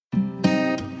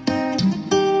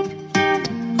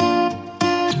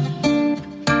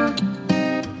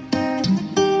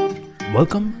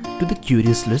Welcome to the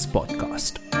Curious List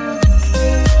podcast.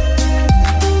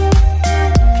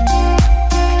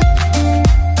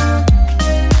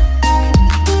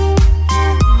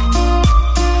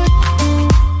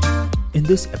 In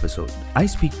this episode, I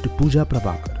speak to Pooja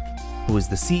Prabhakar, who is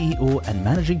the CEO and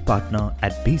managing partner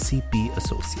at BCP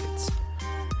Associates.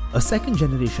 A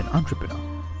second-generation entrepreneur,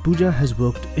 Pooja has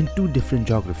worked in two different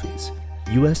geographies,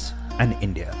 US and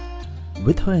India.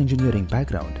 With her engineering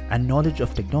background and knowledge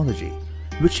of technology,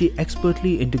 which she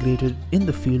expertly integrated in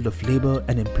the field of labor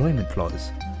and employment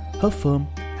laws, her firm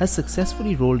has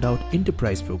successfully rolled out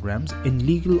enterprise programs in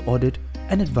legal audit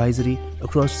and advisory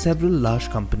across several large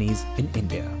companies in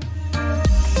India.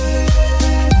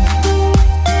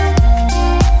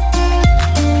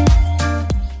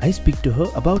 I speak to her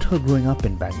about her growing up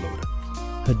in Bangalore,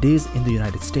 her days in the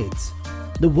United States,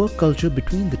 the work culture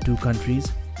between the two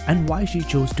countries, and why she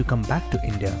chose to come back to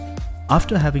India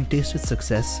after having tasted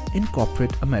success in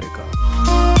corporate America.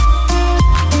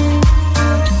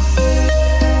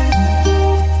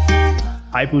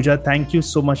 Hi Pooja, thank you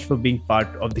so much for being part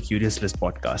of the Curious List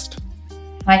podcast.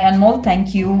 Hi Anmol,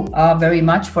 thank you very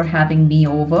much for having me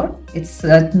over. It's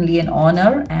certainly an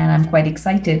honor and I'm quite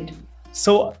excited.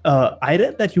 So I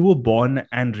read that you were born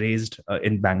and raised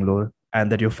in Bangalore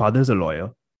and that your father's a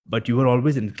lawyer, but you were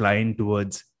always inclined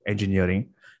towards engineering.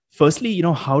 Firstly,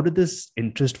 how did this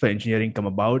interest for engineering come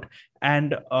about?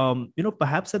 And,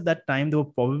 perhaps at that time, there were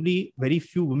probably very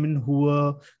few women who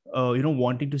were,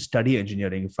 wanting to study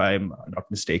engineering, if I'm not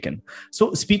mistaken.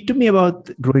 So speak to me about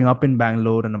growing up in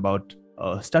Bangalore and about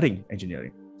studying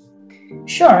engineering.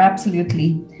 Sure,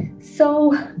 absolutely.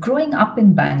 So growing up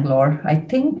in Bangalore, I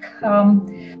think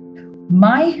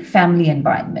my family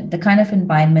environment, the kind of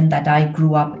environment that I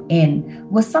grew up in,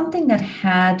 was something that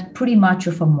had pretty much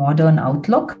of a modern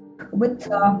outlook with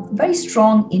very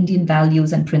strong Indian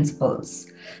values and principles.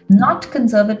 Not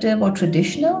conservative or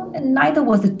traditional, and neither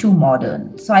was it too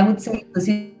modern. So I would say it was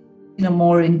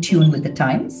more in tune with the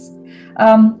times.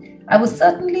 I was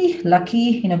certainly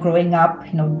lucky, growing up,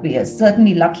 we are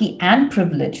certainly lucky and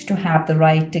privileged to have the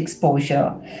right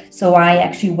exposure. So I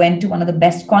actually went to one of the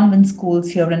best convent schools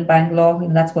here in Bangalore,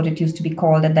 and that's what it used to be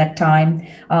called at that time.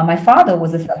 My father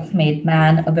was a self-made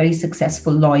man, a very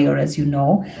successful lawyer, as you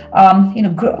know,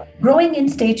 growing in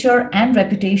stature and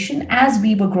reputation as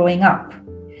we were growing up.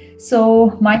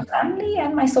 So my family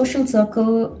and my social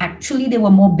circle, actually, they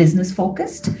were more business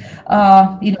focused,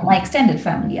 my extended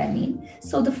family, I mean.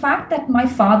 So the fact that my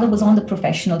father was on the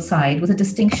professional side was a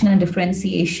distinction and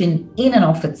differentiation in and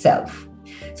of itself.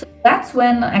 So that's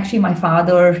when actually my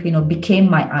father, became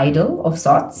my idol of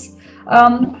sorts.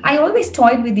 I always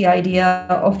toyed with the idea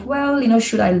of,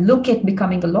 should I look at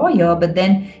becoming a lawyer? But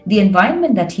then the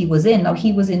environment that he was in, now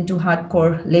he was into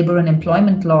hardcore labor and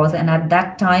employment laws. And at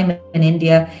that time in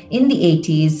India, in the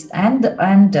 80s and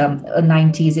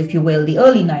 90s, if you will, the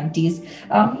early 90s,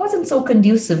 wasn't so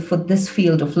conducive for this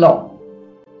field of law.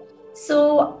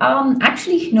 So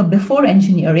actually, before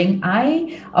engineering,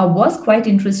 I was quite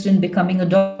interested in becoming a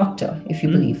doctor, if you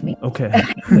believe me. Okay.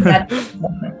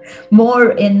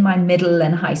 More in my middle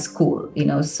and high school,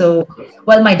 So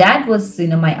while my dad was,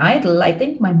 my idol, I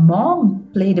think my mom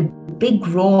played a big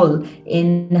role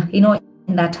in, in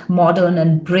that modern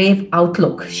and brave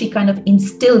outlook. She kind of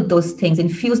instilled those things,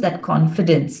 infused that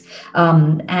confidence,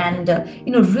 and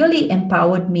really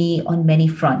empowered me on many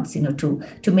fronts,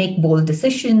 to make bold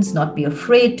decisions, not be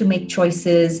afraid to make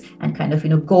choices, and kind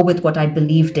of go with what I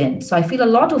believed in. So I feel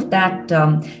a lot of that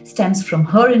stems from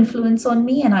her influence on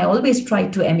me, and I always try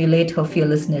to emulate her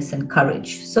fearlessness and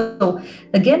courage. So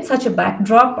again, such a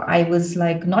backdrop, I was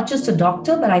like not just a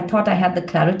doctor, but I thought I had the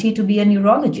clarity to be a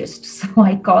neurologist. So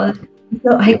I called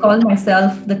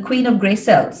myself the Queen of Grey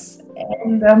Cells.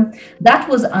 And that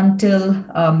was until,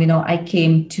 I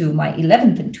came to my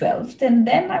 11th and 12th, and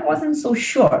then I wasn't so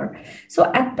sure.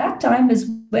 So at that time is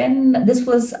when, this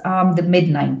was the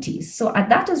mid-90s. So at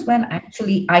that is when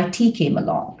actually IT came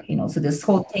along, so this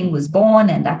whole thing was born,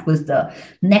 and that was the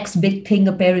next big thing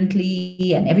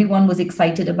apparently, and everyone was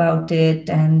excited about it.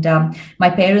 And my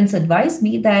parents advised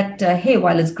me that, hey,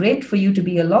 while it's great for you to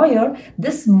be a lawyer,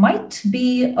 this might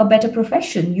be a better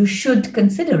profession. You should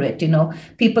consider it.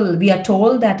 We are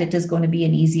told that it is going to be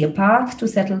an easier path to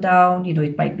settle down.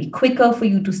 It might be quicker for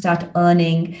you to start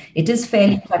earning. It is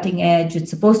fairly cutting edge. It's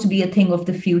supposed to be a thing of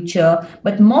the future.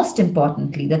 But most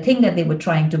importantly, the thing that they were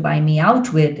trying to buy me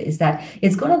out with is that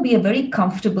it's going to be a very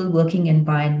comfortable working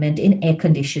environment in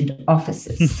air-conditioned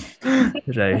offices.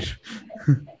 Right.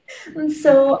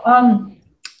 So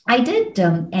I did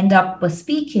end up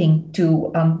speaking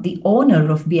to the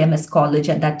owner of BMS College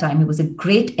at that time. He was a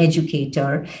great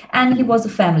educator and he was a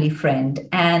family friend.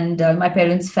 And my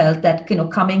parents felt that,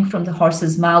 coming from the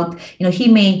horse's mouth, he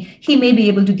may be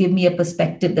able to give me a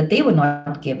perspective that they were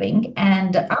not giving.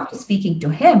 And after speaking to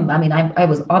him, I mean, I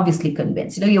was obviously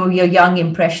convinced. You're young,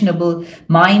 impressionable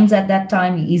minds at that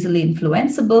time, easily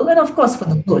influenceable, and of course for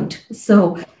the good.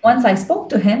 So once I spoke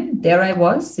to him, there I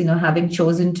was, having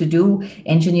chosen to do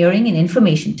engineering and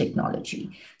information technology.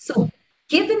 So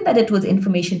given that it was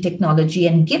information technology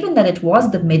and given that it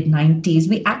was the mid 90s,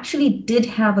 we actually did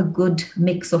have a good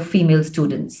mix of female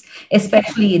students,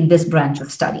 especially in this branch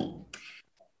of study.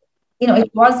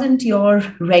 It wasn't your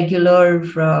regular,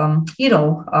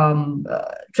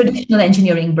 traditional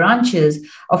engineering branches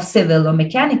of civil or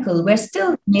mechanical, where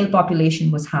still male population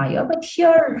was higher. But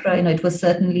here, it was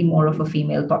certainly more of a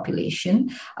female population,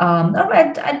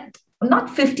 at not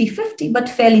 50-50, but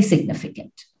fairly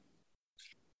significant.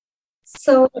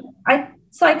 So I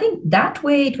think that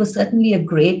way it was certainly a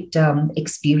great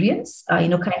experience,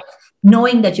 kind of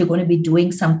knowing that you're going to be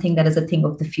doing something that is a thing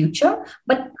of the future.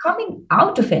 But coming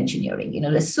out of engineering,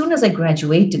 as soon as I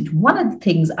graduated, one of the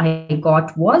things I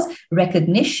got was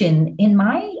recognition in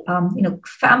my,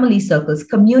 family circles,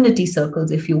 community circles,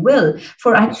 if you will,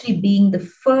 for actually being the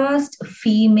first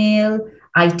female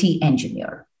IT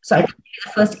engineer. So I think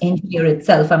the first engineer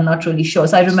itself, I'm not really sure.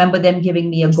 So I remember them giving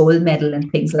me a gold medal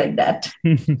and things like that.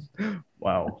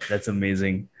 Wow, that's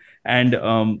amazing. And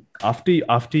after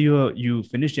you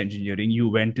finished engineering, you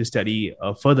went to study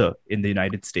further in the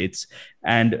United States.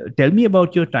 And tell me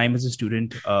about your time as a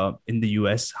student in the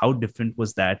US. How different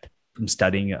was that from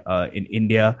studying in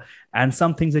India? And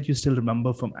some things that you still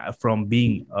remember from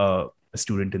being a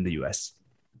student in the US?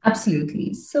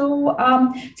 Absolutely. So,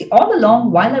 all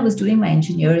along while I was doing my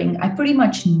engineering, I pretty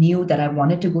much knew that I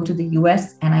wanted to go to the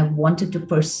US and I wanted to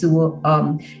pursue,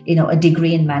 a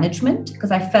degree in management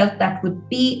because I felt that would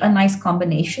be a nice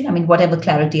combination. I mean, whatever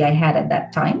clarity I had at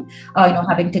that time,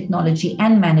 having technology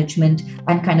and management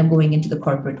and kind of going into the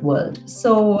corporate world.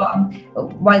 So,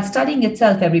 while studying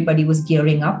itself, everybody was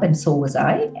gearing up, and so was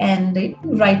I. And you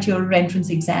write your entrance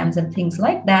exams and things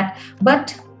like that,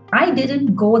 but I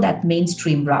didn't go that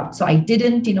mainstream route. So I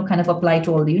didn't, kind of apply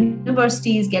to all the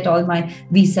universities, get all my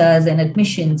visas and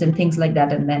admissions and things like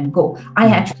that, and then go. I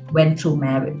actually went through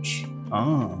marriage.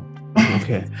 Oh,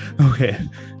 okay. Okay.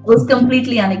 It was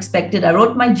completely unexpected. I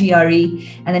wrote my GRE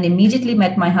and then immediately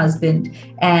met my husband,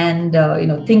 and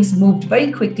things moved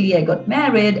very quickly. I got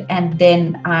married, and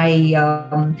then I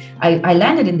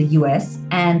landed in the US,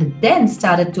 and then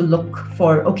started to look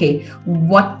for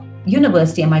what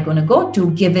university am I going to go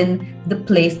to given the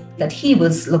place that he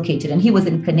was located, and he was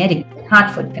in Connecticut,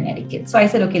 Hartford, Connecticut. So I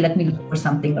said, okay, let me look for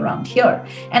something around here.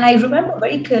 And I remember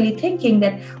very clearly thinking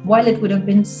that while it would have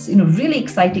been, really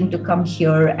exciting to come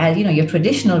here as, your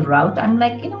traditional route, I'm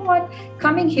like, what,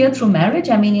 coming here through marriage?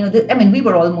 I mean, we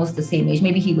were almost the same age.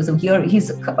 Maybe he was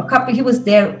he was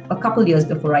there a couple years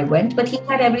before I went, but he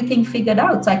had everything figured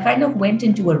out. So I kind of went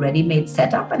into a ready-made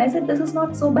setup, and I said, this is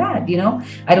not so bad.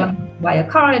 I don't buy a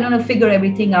car. I don't figure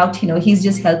everything out. He's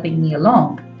just helping me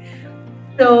along.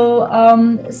 So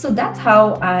that's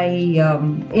how I,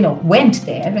 went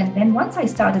there. And then once I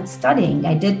started studying,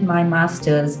 I did my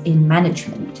master's in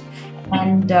management.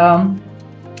 And,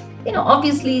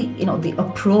 obviously, the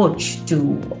approach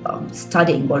to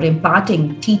studying or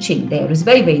imparting teaching there is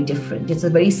very, very different. It's a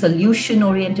very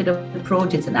solution-oriented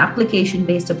approach. It's an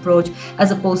application-based approach as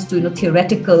opposed to,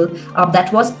 theoretical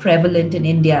that was prevalent in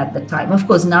India at the time. Of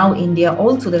course, now India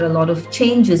also, there are a lot of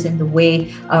changes in the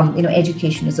way,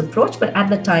 education is approached. But at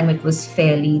the time, it was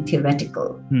fairly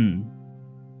theoretical. And,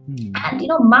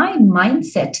 my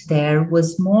mindset there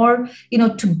was more,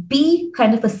 to be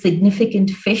kind of a significant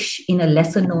fish in a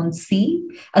lesser known sea,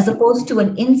 as opposed to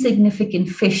an insignificant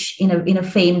fish in a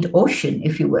famed ocean,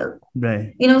 if you will.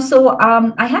 Right. So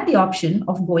I had the option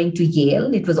of going to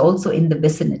Yale. It was also in the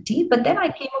vicinity. But then I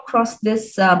came across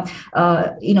this,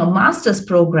 master's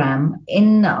program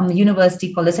in a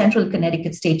university called the Central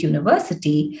Connecticut State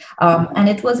University. And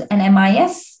it was an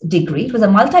MIS degree. It was a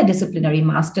multidisciplinary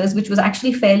master's, which was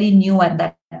actually fairly new at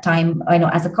that time,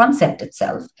 as a concept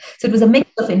itself. So it was a mix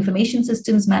of information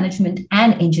systems management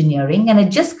and engineering. And it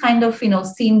just kind of,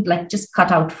 seemed like just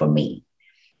cut out for me.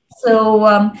 So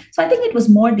I think it was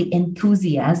more the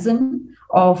enthusiasm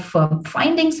of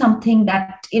finding something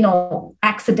that,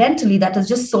 accidentally that is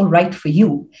just so right for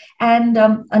you. And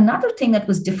another thing that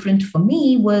was different for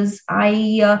me was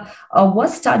I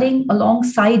was studying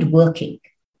alongside working.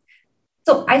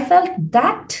 So I felt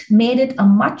that made it a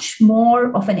much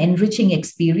more of an enriching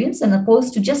experience, as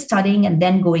opposed to just studying and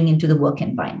then going into the work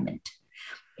environment,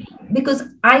 because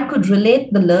I could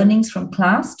relate the learnings from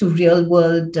class to real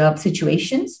world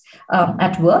situations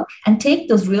at work, and take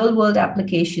those real world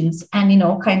applications and,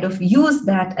 kind of use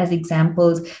that as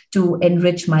examples to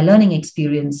enrich my learning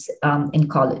experience in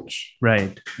college.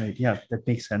 Right. Right. Yeah, that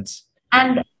makes sense.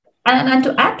 And and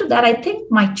to add to that, I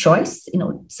think my choice,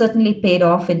 certainly paid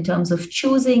off in terms of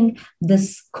choosing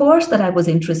this course that I was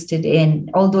interested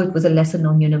in. Although it was a lesser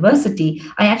known university,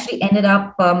 I actually ended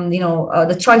up,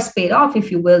 the choice paid off, if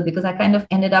you will, because I kind of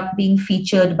ended up being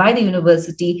featured by the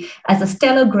university as a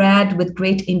stellar grad with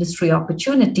great industry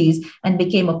opportunities, and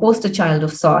became a poster child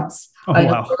of sorts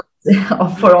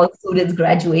for all students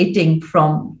graduating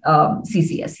from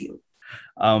CCSU.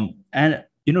 And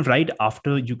right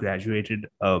after you graduated,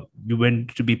 you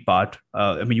went to be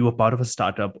you were part of a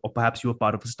startup, or perhaps you were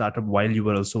part of a startup while you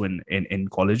were also in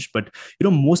college. But,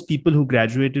 most people who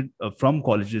graduated from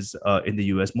colleges in the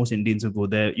US, most Indians who go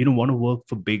there, want to work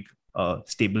for big,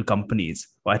 stable companies,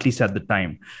 or at least at the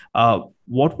time.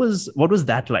 What was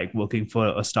that like, working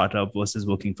for a startup versus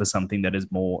working for something that is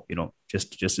more,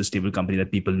 just a stable company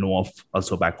that people know of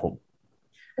also back home?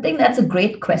 I think that's a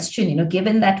great question,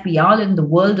 given that we are in the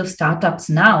world of startups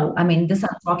now. I mean, this I'm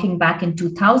talking back in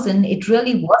 2000, it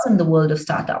really was in the world of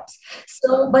startups.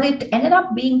 So, but it ended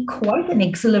up being quite an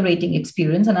exhilarating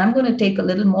experience. And I'm going to take a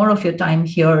little more of your time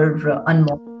here,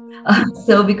 Anmol.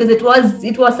 Because it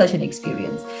was such an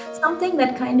experience, something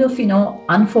that kind of,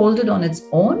 unfolded on its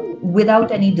own without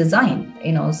any design,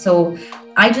 so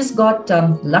I just got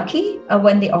lucky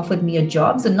when they offered me a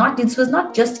job. So this was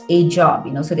not just a job,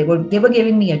 so they were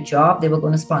giving me a job. They were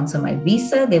going to sponsor my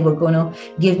visa. They were going to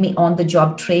give me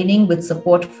on-the-job training with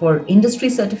support for industry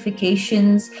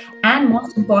certifications, and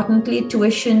most importantly,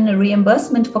 tuition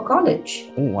reimbursement for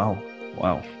college. Oh,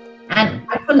 wow. And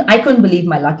I couldn't believe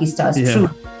my lucky stars. Yeah. True.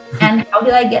 And how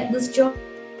did I get this job?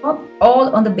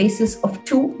 All on the basis of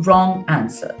 2 wrong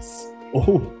answers.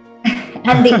 Oh.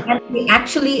 And they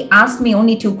actually asked me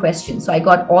only 2 questions, so I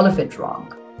got all of it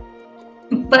wrong.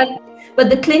 But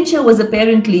the clincher was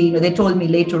apparently, they told me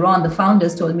later on, the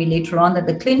founders told me later on, that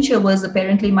the clincher was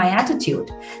apparently my attitude.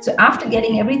 So after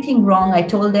getting everything wrong, I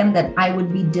told them that I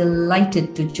would be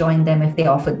delighted to join them if they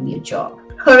offered me a job.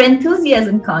 Her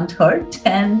enthusiasm can't hurt,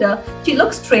 and she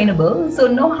looks trainable, so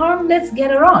no harm, let's get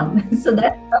her on. So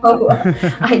that's how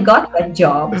I got that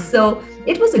job. So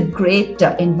it was a great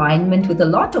environment with a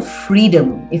lot of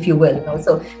freedom, if you will.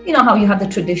 So, how you have the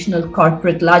traditional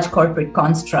large corporate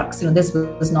constructs, this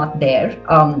was not there.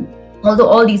 Although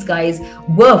all these guys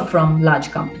were from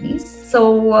large companies.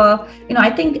 So, I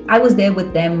think I was there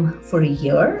with them for a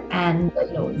year, and,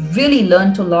 really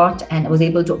learned a lot, and was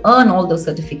able to earn all those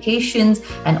certifications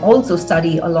and also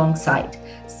study alongside.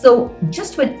 So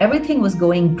just when everything was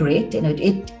going great,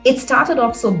 it started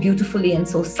off so beautifully and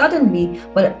so suddenly,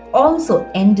 but it also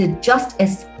ended just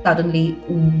as suddenly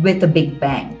with a big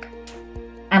bang.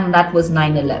 And that was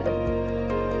 9/11.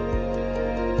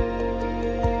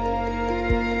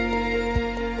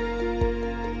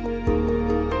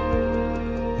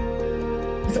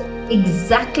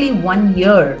 Exactly 1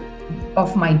 year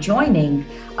of my joining,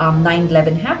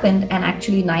 9/11 happened, and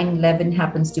actually 9/11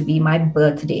 happens to be my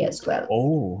birthday as well.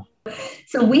 Oh.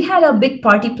 So we had a big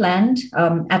party planned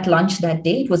at lunch that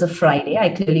day. It was a Friday, I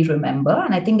clearly remember.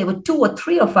 And I think there were 2 or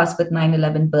 3 of us with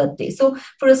 9/11 birthday. So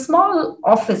for a small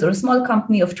office or a small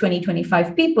company of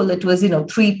 20-25 people, it was,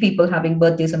 3 people having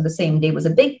birthdays on the same day was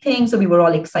a big thing. So we were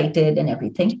all excited and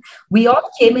everything. We all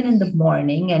came in the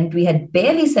morning, and we had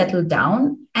barely settled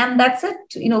down. And that's it,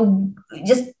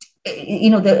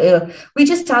 we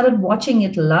just started watching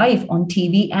it live on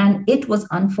TV, and it was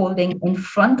unfolding in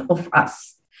front of us.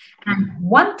 And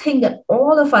one thing that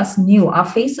all of us knew, our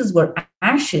faces were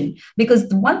ashen, because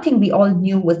the one thing we all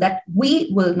knew was that we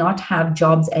will not have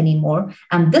jobs anymore,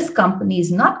 and this company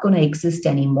is not going to exist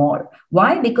anymore.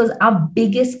 Why? Because our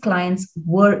biggest clients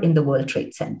were in the World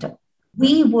Trade Center.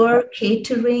 We were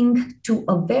catering to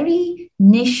a very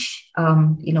niche,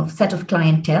 set of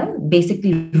clientele,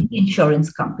 basically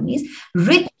reinsurance companies,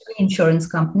 rich reinsurance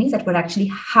companies that were actually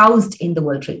housed in the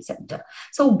World Trade Center.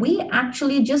 So we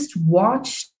actually just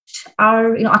watched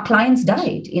our clients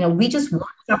died. We just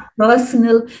watched our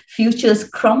personal futures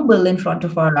crumble in front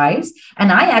of our eyes.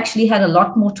 And I actually had a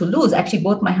lot more to lose. Actually,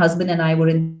 both my husband and I were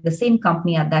in the same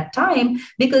company at that time,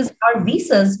 because our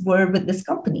visas were with this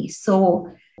company. So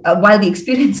while the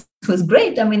experience was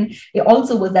great, it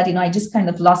also was that, I just kind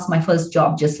of lost my first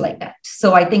job just like that.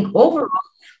 So I think overall,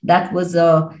 that was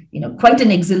quite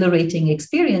an exhilarating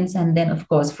experience. And then, of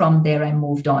course, from there, I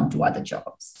moved on to other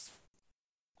jobs.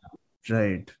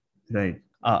 Right, right.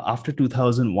 After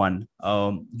 2001,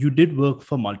 you did work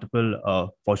for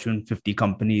multiple Fortune 50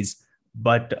 companies,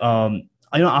 but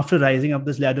after rising up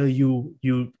this ladder,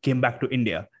 you came back to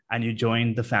India and you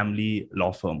joined the family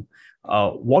law firm.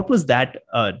 What was that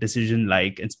decision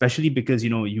like? Especially because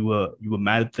you were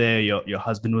married there, your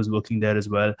husband was working there as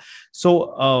well.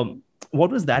 So,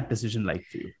 what was that decision like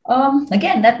for you?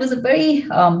 Again, that was a very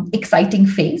exciting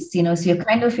phase, so you're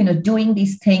kind of, doing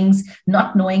these things,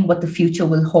 not knowing what the future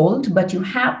will hold, but you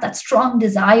have that strong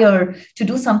desire to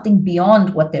do something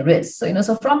beyond what there is.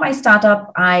 So from my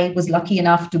startup, I was lucky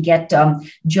enough to get a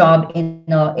job in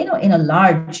a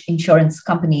large insurance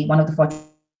company, one of the Fortune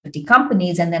 50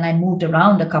 companies, and then I moved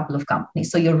around a couple of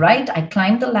companies. So you're right, I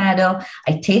climbed the ladder,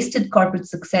 I tasted corporate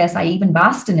success, I even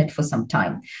basked in it for some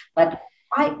time. But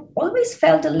I always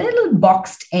felt a little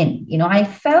boxed in. I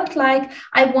felt like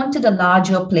I wanted a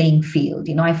larger playing field.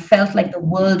 I felt like the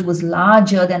world was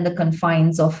larger than the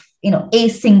confines of, a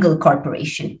single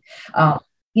corporation.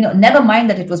 Never mind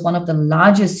that it was one of the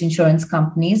largest insurance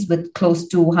companies with close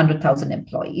to 100,000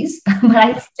 employees, but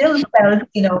I still felt,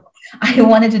 I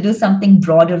wanted to do something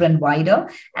broader and wider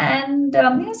and,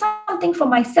 something for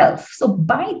myself. So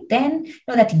by then,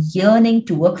 that yearning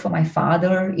to work for my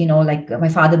father, like my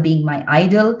father being my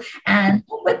idol. And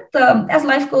with, as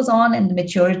life goes on and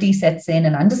maturity sets in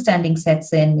and understanding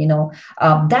sets in,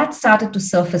 that started to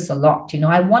surface a lot.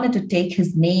 I wanted to take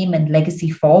his name and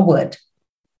legacy forward.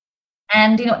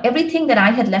 And everything that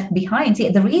I had left behind. See,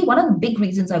 one of the big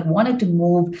reasons I wanted to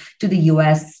move to the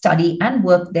US, study and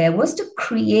work there was to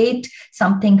create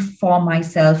something for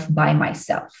myself by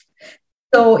myself.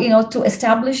 So, to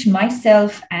establish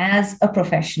myself as a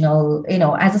professional,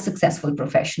 as a successful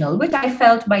professional, which I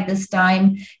felt by this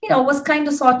time, was kind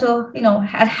of sort of,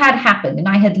 had happened. And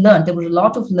I had learned, there were a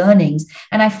lot of learnings,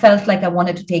 and I felt like I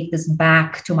wanted to take this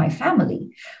back to my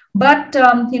family. But,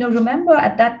 remember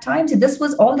at that time,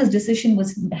 so all this decision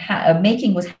was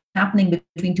making was happening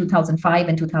between 2005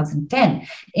 and 2010.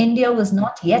 India was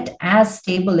not yet as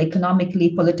stable economically,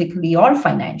 politically, or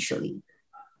financially.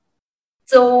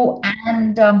 So,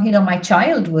 and, my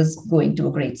child was going to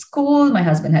a great school. My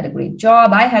husband had a great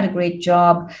job. I had a great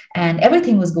job and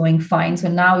everything was going fine. So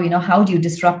now, how do you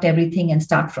disrupt everything and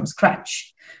start from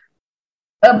scratch?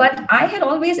 But I had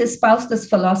always espoused this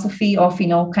philosophy of,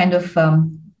 kind of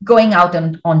going out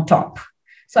on top.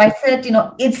 So I said,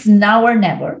 it's now or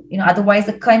never, otherwise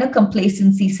the kind of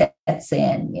complacency sets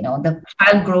in, the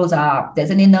child grows up, there's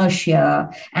an inertia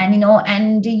and,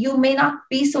 and you may not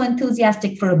be so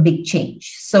enthusiastic for a big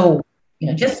change. So,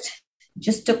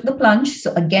 just took the plunge.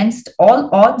 So against all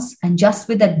odds and just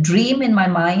with that dream in my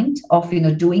mind of,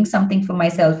 doing something for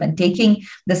myself and taking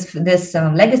this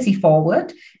legacy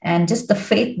forward and just the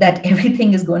faith that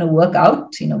everything is going to work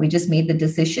out, we just made the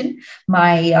decision.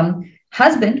 My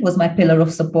husband was my pillar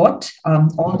of support.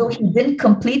 Although he didn't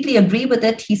completely agree with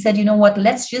it, he said, what,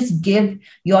 let's just give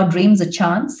your dreams a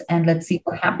chance and let's see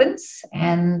what happens.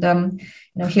 And,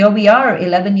 here we are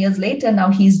 11 years later.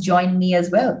 Now he's joined me as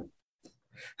well.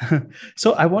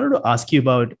 So I wanted to ask you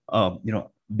about,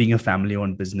 being a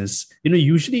family-owned business.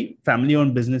 Usually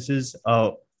family-owned businesses,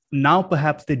 now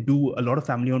perhaps they do, a lot of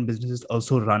family-owned businesses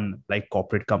also run like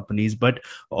corporate companies. But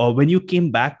when you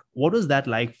came back, what was that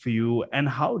like for you? And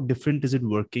how different is it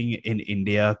working in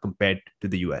India compared to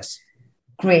the US?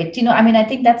 Great. I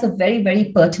think that's a very,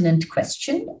 very pertinent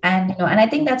question. And, and I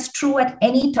think that's true at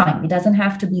any time. It doesn't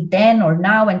have to be then or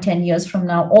now, and 10 years from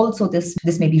now. Also,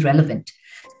 this may be relevant.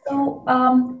 So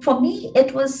for me,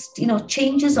 it was,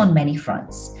 changes on many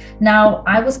fronts. Now,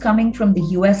 I was coming from the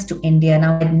US to India.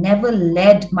 Now, I never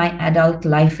led my adult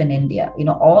life in India.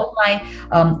 All my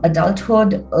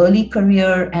adulthood, early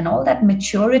career, and all that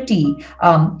maturity,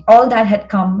 all that had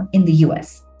come in the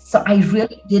US. So I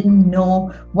really didn't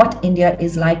know what India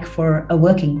is like for a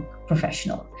working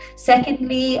professional.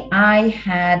 Secondly, I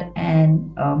had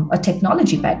a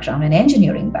technology background, an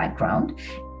engineering background.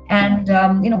 And,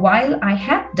 while I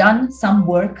had done some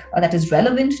work that is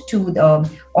relevant to the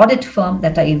audit firm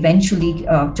that I eventually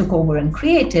took over and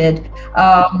created,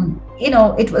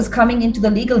 it was coming into the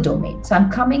legal domain. So I'm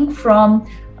coming from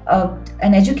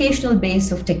an educational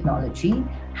base of technology,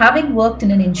 having worked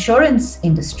in an insurance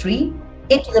industry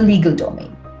into the legal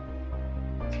domain.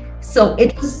 So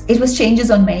it was changes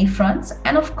on many fronts.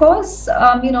 And of course,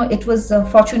 it was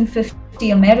Fortune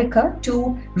 50 America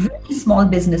to really small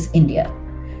business India.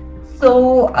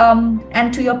 So,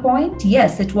 and to your point,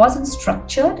 yes, it wasn't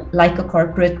structured like a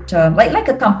corporate, like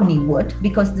a company would,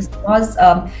 because this was,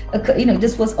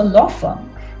 this was a law firm.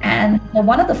 And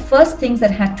one of the first things that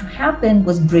had to happen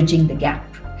was bridging the gap.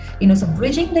 So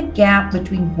bridging the gap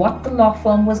between what the law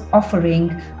firm was offering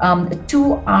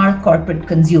to our corporate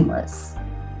consumers.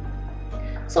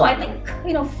 So I think,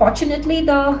 fortunately,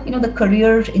 the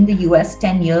career in the US,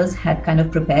 10 years had kind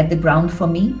of prepared the ground for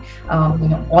me.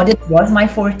 Audit was my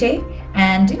forte.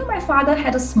 And, my father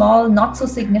had a small, not so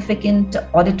significant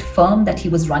audit firm that he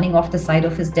was running off the side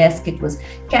of his desk. It was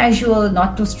casual,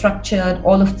 not too structured,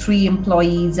 all of 3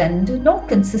 employees and no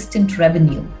consistent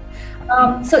revenue.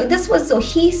 So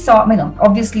he saw,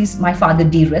 obviously my father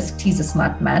de-risked. He's a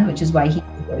smart man, which is why he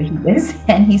is where he is.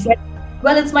 And he said,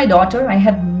 well, it's my daughter. I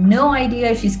have no idea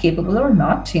if she's capable or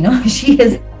not. She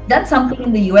has done something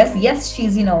in the US. Yes,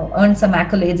 she's, earned some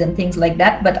accolades and things like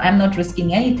that, but I'm not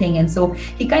risking anything. And so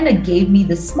he kind of gave me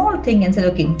this small thing and said,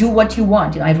 okay, do what you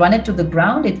want. I run it to the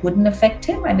ground. It wouldn't affect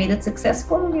him. I made it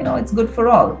successful. It's good for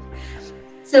all.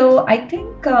 So I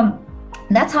think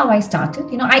that's how I started.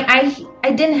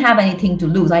 I didn't have anything to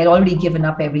lose. I had already given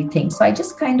up everything. So I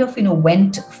just kind of,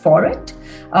 went for it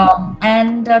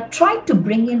and tried to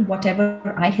bring in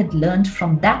whatever I had learned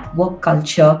from that work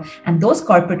culture and those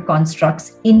corporate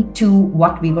constructs into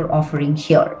what we were offering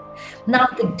here. Now,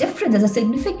 there's a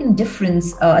significant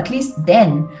difference, at least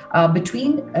then,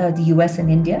 between the US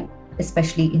and India,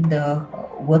 especially in the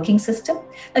working system.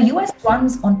 The US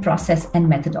runs on process and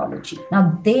methodology.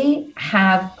 Now, they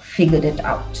have figured it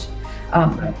out.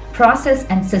 Process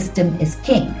and system is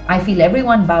king. I feel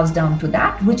everyone bows down to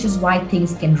that, which is why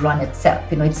things can run itself.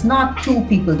 It's not too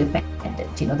people dependent.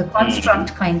 The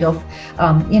construct kind of,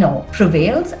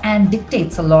 prevails and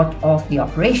dictates a lot of the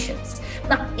operations.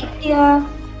 Now, India,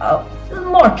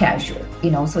 more casual,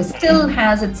 so it still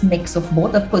has its mix of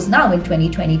both. Of course, now in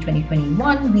 2020,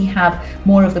 2021, we have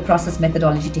more of the process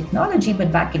methodology technology,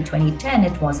 but back in 2010,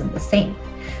 it wasn't the same.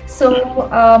 So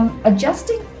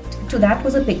adjusting to that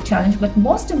was a big challenge, but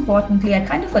most importantly, I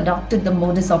kind of adopted the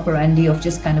modus operandi of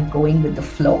just kind of going with the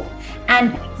flow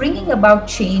and bringing about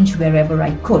change wherever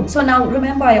I could. So now,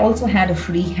 remember, I also had a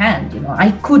free hand.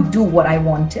 I could do what I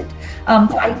wanted.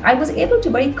 So I was able to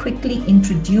very quickly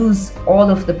introduce all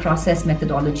of the process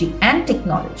methodology and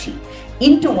technology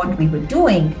into what we were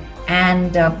doing.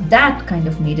 And that kind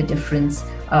of made a difference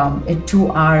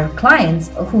to our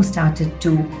clients who started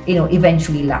to,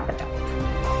 eventually lap it up.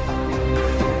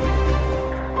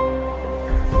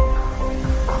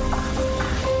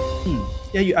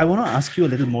 Yeah, I want to ask you a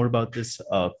little more about this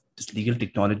legal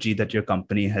technology that your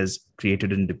company has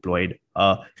created and deployed.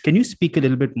 Can you speak a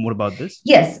little bit more about this?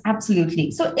 Yes,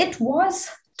 absolutely. So it was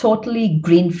totally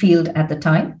greenfield at the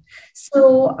time.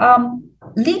 So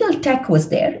legal tech was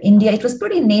there. India, it was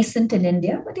pretty nascent in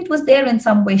India, but it was there in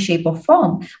some way, shape, or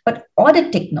form. But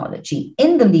audit technology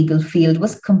in the legal field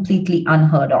was completely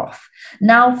unheard of.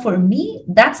 Now, for me,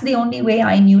 that's the only way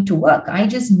I knew to work. I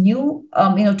just knew,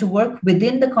 to work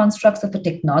within the constructs of a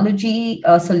technology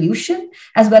solution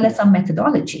as well as some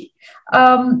methodology.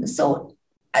 So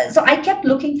I kept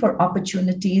looking for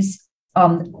opportunities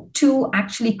to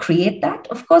actually create that.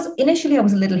 Of course, initially I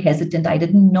was a little hesitant. I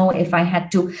didn't know if I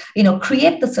had to,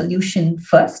 create the solution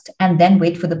first and then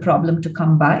wait for the problem to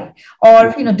come by,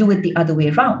 or, do it the other way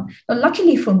around. Now,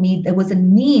 luckily for me, there was a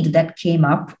need that came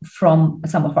up from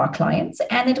some of our clients,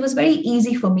 and it was very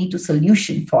easy for me to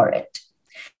solution for it.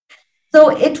 So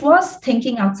it was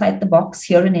thinking outside the box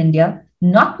here in India,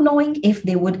 not knowing if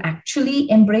they would actually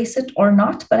embrace it or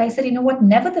not. But I said, you know what,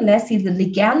 nevertheless, the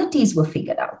legalities were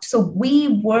figured out. So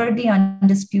we were the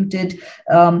undisputed,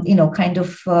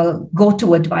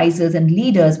 go-to advisors and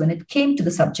leaders when it came to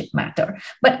the subject matter.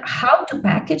 But how to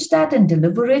package that and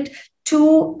deliver it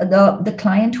to the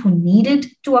client who needed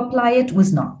to apply it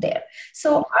was not there.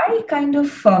 So I kind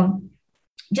of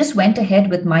just went ahead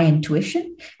with my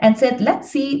intuition and said,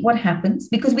 let's see what happens,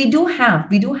 because we do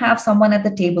have someone at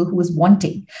the table who is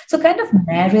wanting. So kind of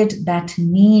married that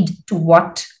need to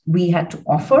what we had to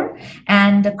offer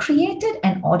and created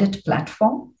an audit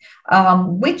platform,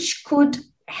 which could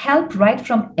help right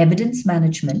from evidence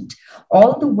management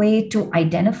all the way to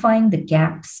identifying the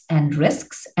gaps and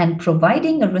risks and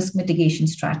providing a risk mitigation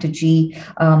strategy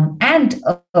and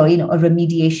a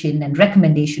remediation and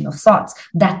recommendation of sorts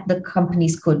that the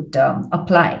companies could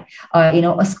apply.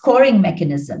 A scoring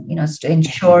mechanism, to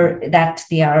ensure that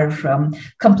they are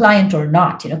compliant or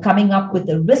not. Coming up with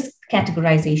a risk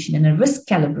categorization and a risk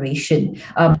calibration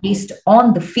based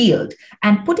on the field,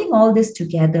 and putting all this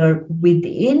together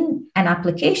within an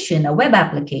application, a web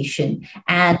application,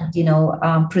 and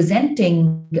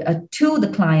presenting to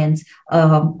the clients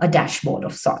a dashboard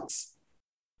of sorts.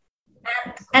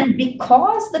 And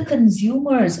because the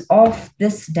consumers of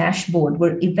this dashboard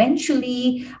were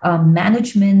eventually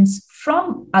managements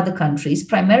from other countries,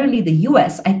 primarily the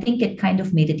US, I think it kind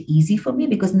of made it easy for me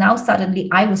because now suddenly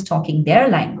I was talking their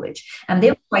language. And they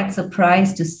were quite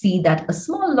surprised to see that a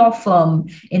small law firm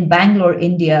in Bangalore,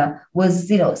 India was,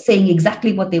 saying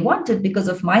exactly what they wanted because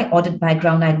of my audit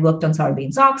background. I'd worked on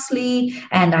Sarbanes-Oxley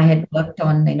and I had worked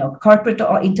on, corporate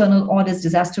or internal audits,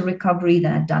 disaster recovery,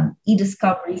 then I'd done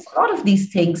e-discovery, a lot of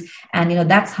these things. And,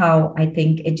 that's how I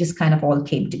think it just kind of all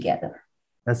came together.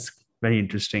 That's very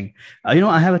interesting. I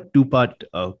have a two-part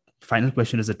final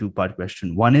question is a two-part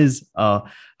question. One is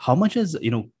how much has,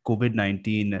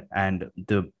 COVID-19 and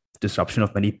the disruption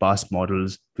of many past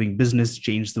models doing business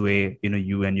changed the way,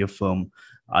 you and your firm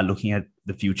are looking at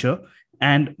the future?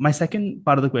 And my second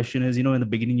part of the question is, in the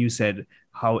beginning, you said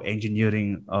how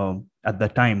engineering at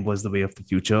that time was the way of the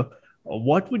future.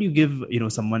 What would you give,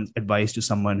 advice to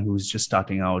someone who's just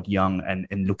starting out young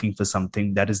and looking for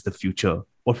something that is the future?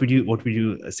 What would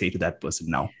you say to that person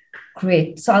now?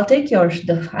 Great. So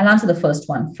I'll answer the first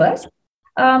one first.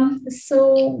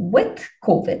 So with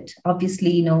COVID,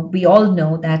 obviously, we all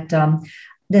know that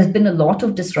there's been a lot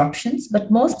of disruptions, but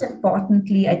most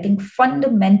importantly, I think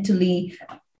fundamentally,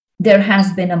 there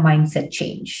has been a mindset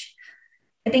change.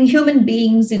 I think human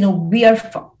beings, we are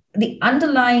the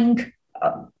underlying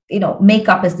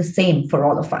makeup is the same for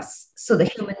all of us. So the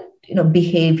human,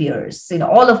 behaviors,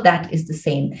 all of that is the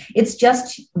same. It's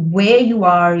just where you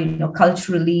are,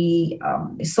 culturally,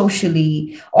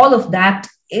 socially, all of that.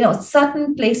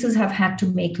 Certain places have had to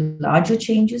make larger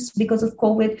changes because of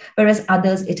COVID, whereas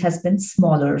others, it has been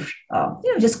smaller,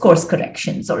 just course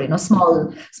corrections or,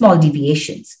 small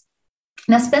deviations.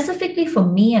 Now, specifically for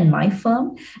me and my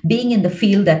firm, being in the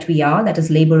field that we are, that is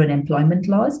labor and employment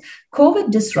laws, COVID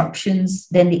disruptions,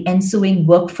 then the ensuing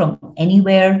work from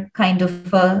anywhere kind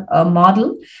of a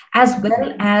model, as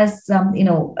well as,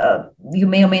 you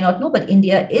may or may not know, but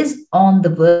India is on the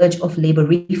verge of labor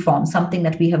reform, something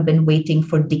that we have been waiting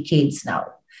for decades now.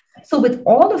 So with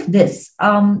all of this,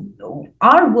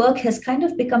 our work has kind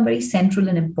of become very central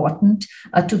and important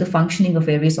to the functioning of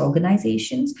various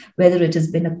organizations, whether it has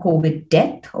been a COVID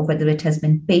death or whether it has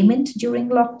been payment during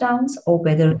lockdowns or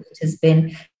whether it has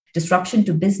been disruption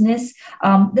to business.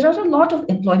 There are a lot of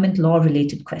employment law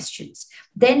related questions.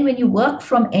 Then when you work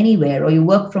from anywhere or you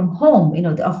work from home,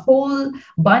 a whole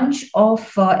bunch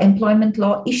of employment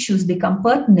law issues become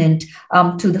pertinent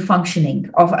to the functioning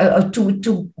of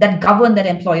to that govern that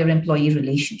employer-employee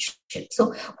relationship.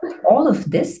 So with all of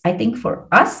this, I think for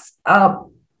us,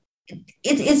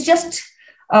 it's just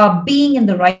being in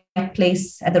the right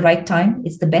place at the right time.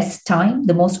 It's the best time,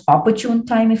 the most opportune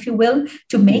time, if you will,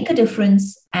 to make a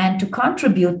difference and to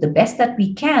contribute the best that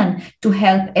we can to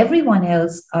help everyone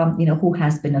else, who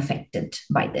has been affected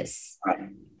by this.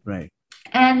 Right.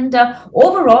 And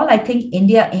overall, I think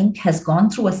India Inc. has gone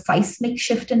through a seismic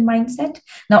shift in mindset.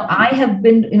 Now, I have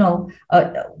been,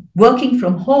 working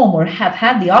from home or have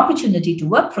had the opportunity to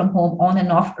work from home on and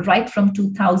off right from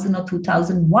 2000 or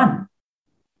 2001.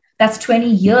 That's 20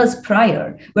 years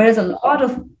prior, whereas a lot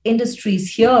of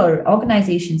industries here,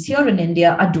 organizations here in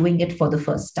India are doing it for the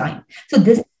first time. So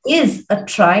this is a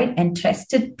tried and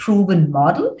tested, proven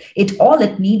model. All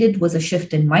it needed was a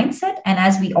shift in mindset. And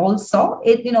as we all saw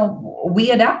it,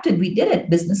 we adapted, we did it.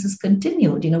 Businesses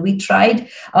continued. We tried,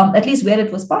 at least where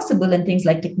it was possible, and things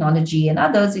like technology and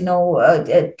others,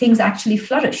 things actually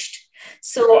flourished.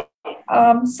 So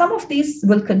some of these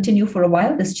will continue for a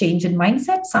while, this change in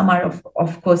mindset. Some are,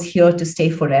 of course, here to stay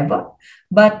forever.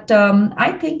 But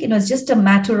I think, it's just a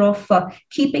matter of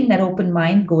keeping that open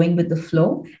mind, going with the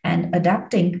flow and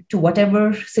adapting to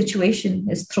whatever situation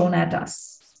is thrown at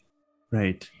us.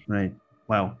 Right.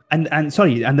 Wow. And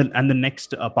sorry, and the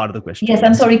next part of the question. Yes,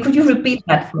 I'm sorry. Could you repeat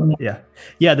that for me?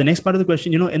 Yeah. The next part of the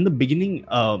question, in the beginning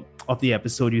of the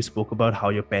episode, you spoke about how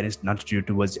your parents nudged you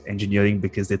towards engineering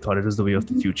because they thought it was the way of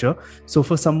the future. So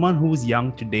for someone who's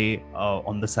young today,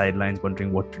 on the sidelines,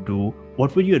 wondering what to do,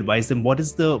 what would you advise them? What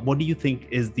do you think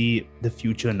is the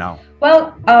future now?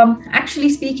 Well, actually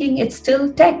speaking, it's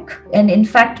still tech, and in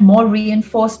fact, more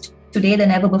reinforced today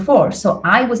than ever before. So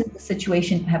I was in the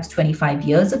situation perhaps 25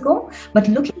 years ago, but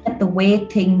looking at the way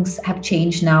things have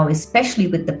changed now, especially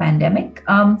with the pandemic,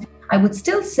 I would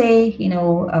still say,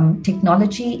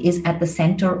 technology is at the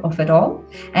center of it all.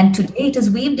 And today it is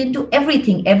weaved into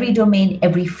everything, every domain,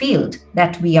 every field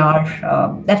that we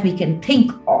can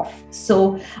think of.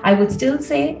 So I would still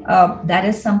say that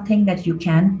is something that you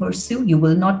can pursue. You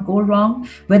will not go wrong,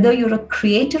 whether you're a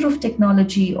creator of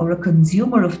technology or a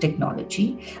consumer of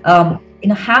technology.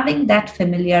 having that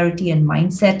familiarity and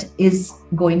mindset is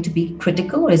going to be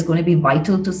critical, or is going to be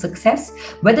vital to success.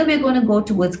 Whether we're going to go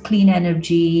towards clean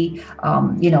energy,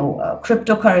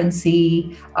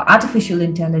 cryptocurrency, artificial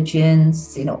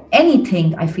intelligence,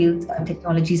 anything, I feel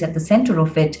technology is at the center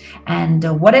of it. And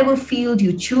whatever field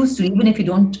you choose to, even if you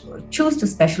don't choose to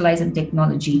specialize in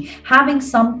technology, having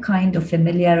some kind of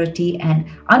familiarity and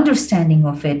understanding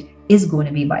of it is going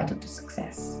to be vital to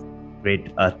success.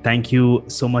 Great. Thank you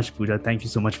so much, Pooja. Thank you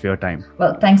so much for your time.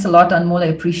 Well, thanks a lot, Anmol. I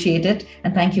appreciate it.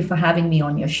 And thank you for having me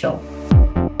on your show.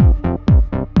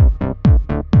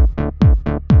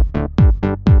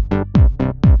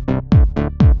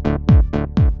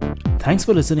 Thanks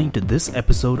for listening to this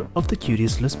episode of the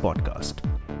Curious List podcast.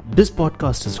 This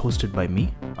podcast is hosted by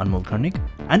me, Anmol Karnik,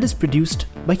 and is produced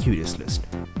by Curious List,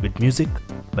 with music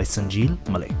by Sanjeel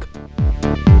Malik.